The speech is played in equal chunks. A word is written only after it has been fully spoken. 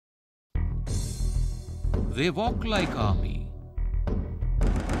They walk like army.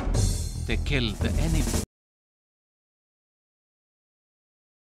 They kill the enemy.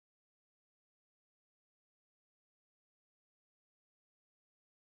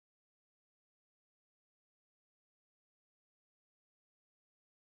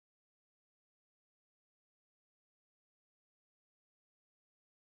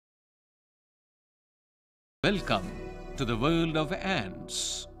 Welcome to the world of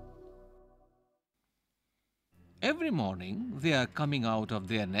ants. Every morning they are coming out of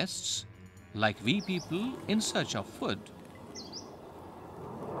their nests like we people in search of food,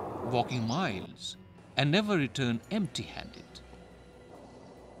 walking miles and never return empty-handed.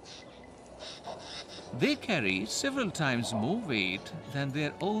 They carry several times more weight than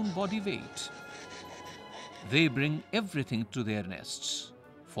their own body weight. They bring everything to their nests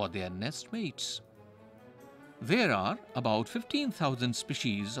for their nest mates. There are about 15,000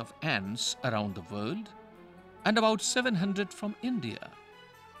 species of ants around the world and about 700 from India.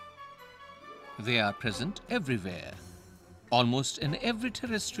 They are present everywhere, almost in every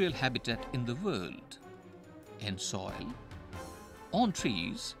terrestrial habitat in the world, in soil, on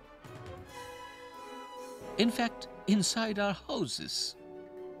trees, in fact, inside our houses.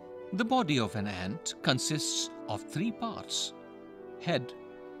 The body of an ant consists of 3 parts: head,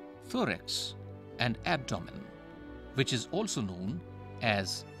 thorax, and abdomen, which is also known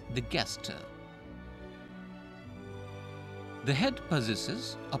as the gaster. The head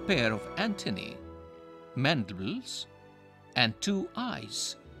possesses a pair of antennae, mandibles, and 2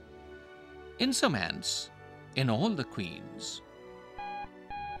 eyes. In some ants, in all the queens,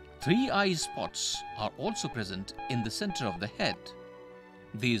 3 eye spots are also present in the center of the head.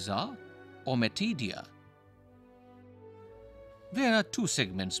 These are ommatidia. There are 2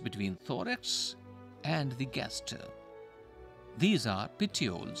 segments between thorax and the gaster. These are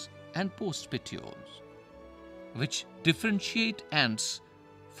petioles and postpetioles, which differentiate ants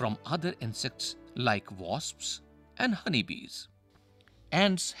from other insects like wasps and honeybees.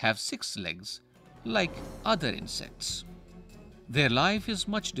 Ants have 6 legs like other insects. Their life is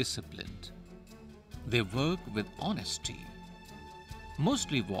much disciplined. They work with honesty,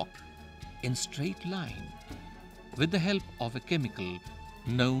 mostly walk in straight line with the help of a chemical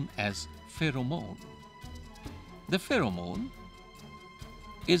known as pheromone. The pheromone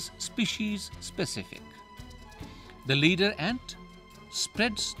is species specific. The leader ant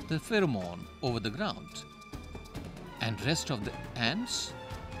spreads the pheromone over the ground, and rest of the ants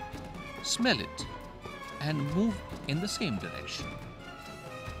smell it and move in the same direction.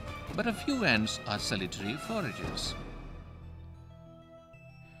 But a few ants are solitary foragers.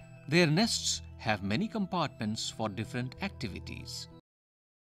 Their nests have many compartments for different activities.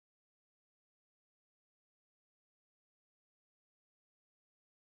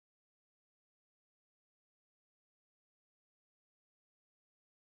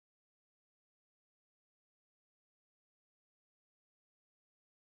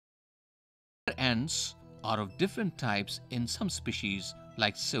 Ants are of different types in some species,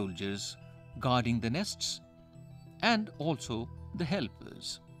 like soldiers guarding the nests and also the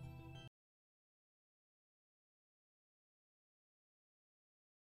helpers.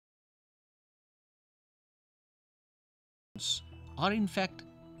 Ants are in fact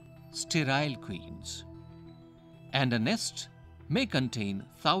sterile queens, and a nest may contain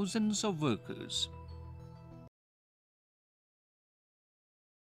thousands of workers.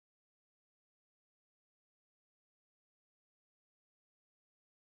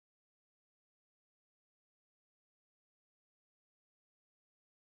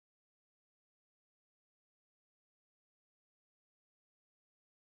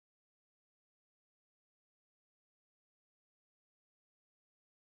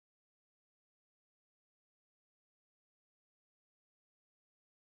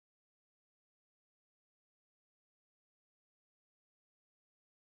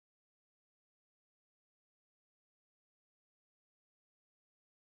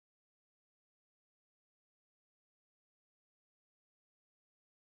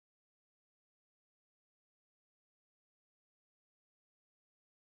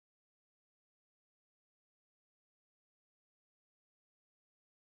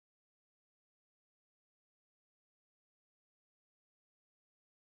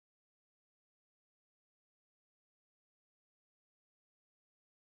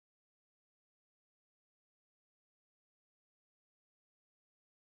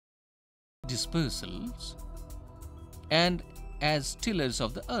 Dispersals and as tillers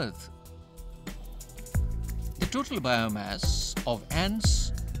of the earth. The total biomass of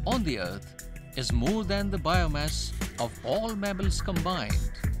ants on the earth is more than the biomass of all mammals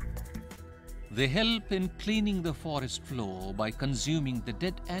combined. They help in cleaning the forest floor by consuming the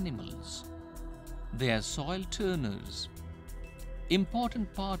dead animals. They are soil turners,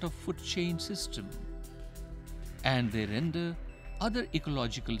 important part of food chain system, and they render other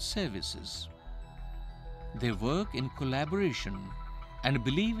ecological services. They work in collaboration and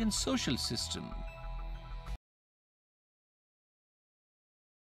believe in social system.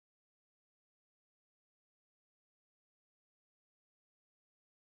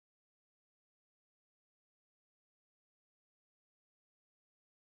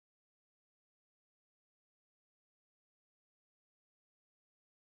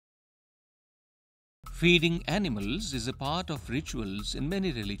 Feeding animals is a part of rituals in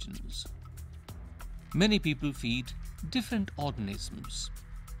many religions. Many people feed different organisms.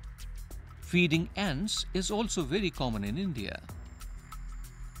 Feeding ants is also very common in India,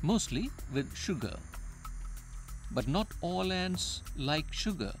 mostly with sugar. But not all ants like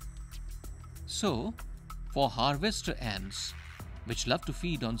sugar. So, for harvester ants, which love to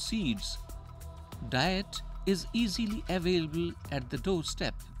feed on seeds, diet is easily available at the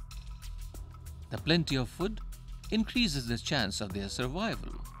doorstep. The plenty of food increases the chance of their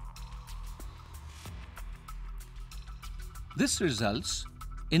survival. This results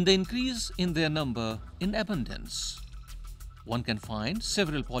in the increase in their number in abundance. One can find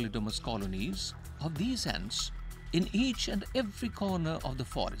several polydomous colonies of these ants in each and every corner of the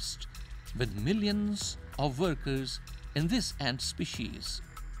forest, with millions of workers in this ant species.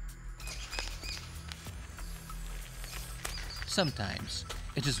 Sometimes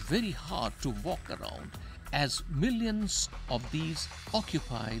it is very hard to walk around as millions of these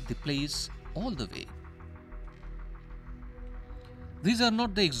occupy the place all the way. These are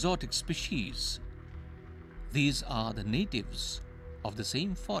not the exotic species. These are the natives of the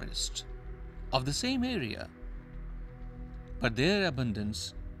same forest, of the same area. But their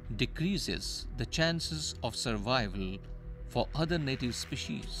abundance decreases the chances of survival for other native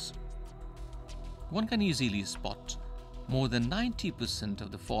species. One can easily spot more than 90%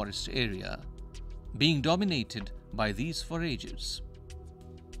 of the forest area being dominated by these foragers.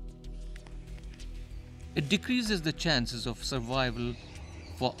 It decreases the chances of survival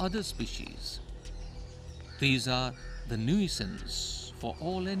for other species. These are the nuisance for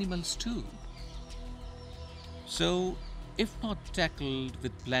all animals too. So, if not tackled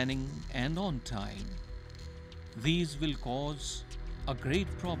with planning and on time, these will cause a great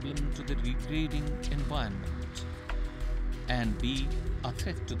problem to the degrading environment and be a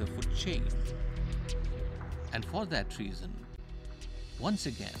threat to the food chain. And for that reason, once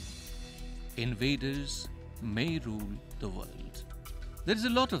again, invaders may rule the world. There is a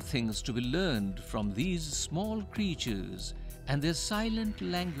lot of things to be learned from these small creatures, and their silent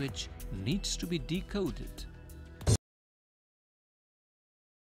language needs to be decoded.